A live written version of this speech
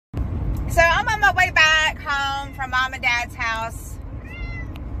from Mom and Dad's house.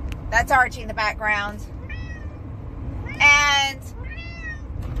 That's Archie in the background. And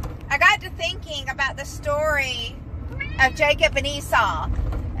I got to thinking about the story of Jacob and Esau,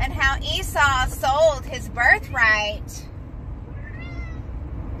 and how Esau sold his birthright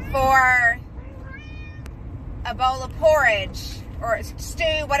for a bowl of porridge or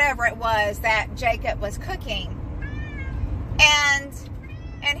stew, whatever it was that Jacob was cooking.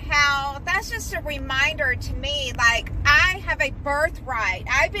 And how that's just a reminder to me, like, I have a birthright.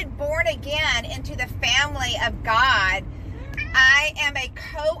 I've been born again into the family of God. I am a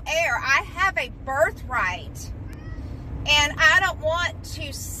co-heir. I have a birthright. And I don't want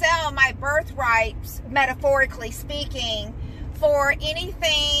to sell my birthright, metaphorically speaking, for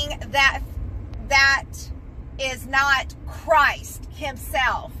anything that is not Christ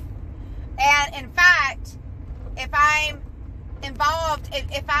himself. And in fact, if I'm involved,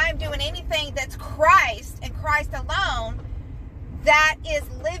 if I'm doing anything that's Christ and Christ alone, that is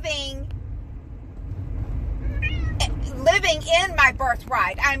living in my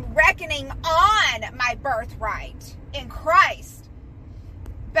birthright. I'm reckoning on my birthright in Christ.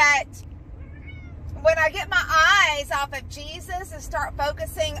 But when I get my eyes off of Jesus and start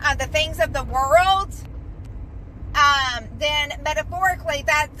focusing on the things of the world, then metaphorically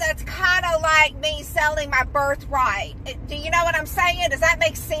that's kind of like me selling my birthright. Do you know what I'm saying? Does that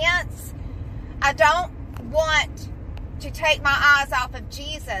make sense? I don't want to take my eyes off of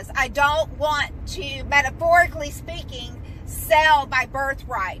Jesus. I don't want to, metaphorically speaking, sell my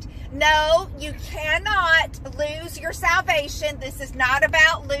birthright. No, you cannot lose your salvation. This is not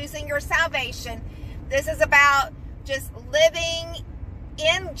about losing your salvation. This is about just living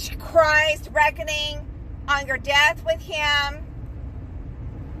in Christ, reckoning on your death with him,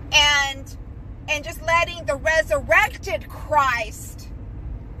 and just letting the resurrected Christ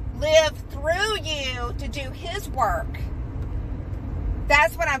live through you to do his work.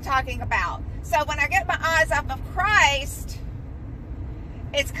 That's what I'm talking about. So when I get my eyes off of Christ,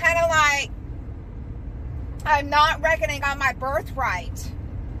 it's kind of like I'm not reckoning on my birthright.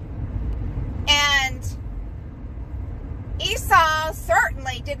 And Esau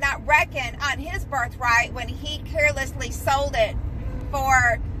certainly did not reckon on his birthright when he carelessly sold it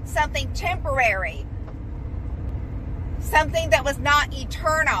for something temporary, something that was not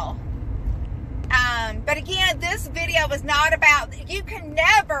eternal. But again, this video was not about, you can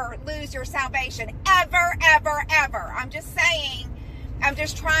never lose your salvation, ever, ever, ever. I'm just saying, I'm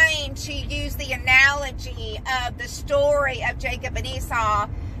just trying to use the analogy of the story of Jacob and Esau,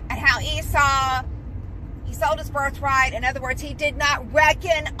 and how Esau, he sold his birthright. In other words, he did not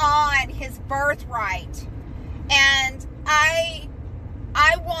reckon on his birthright. And I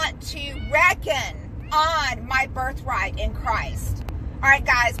want to reckon on my birthright in Christ. All right,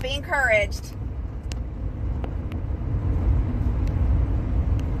 guys, be encouraged.